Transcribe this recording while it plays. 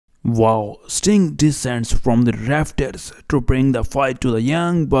Wow, Sting descends from the rafters to bring the fight to the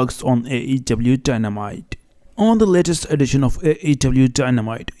Young Bucks on AEW Dynamite. On the latest edition of AEW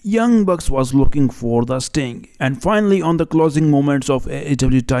Dynamite, Young Bucks was looking for the Sting, and finally on the closing moments of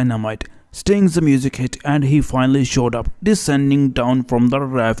AEW Dynamite, Sting's music hit and he finally showed up, descending down from the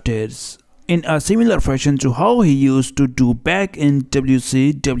rafters in a similar fashion to how he used to do back in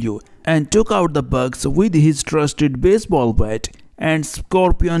WCW, and took out the Bucks with his trusted baseball bat and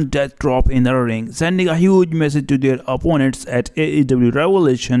Scorpion Death Drop in the ring, sending a huge message to their opponents at AEW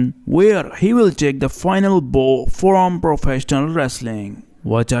Revolution, where he will take the final bow from professional wrestling.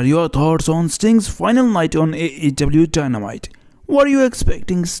 What are your thoughts on Sting's final night on AEW Dynamite? Were you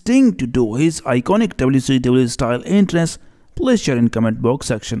expecting Sting to do his iconic WCW style entrance? Please share in comment box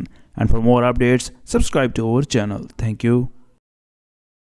section. And for more updates, subscribe to our channel. Thank you.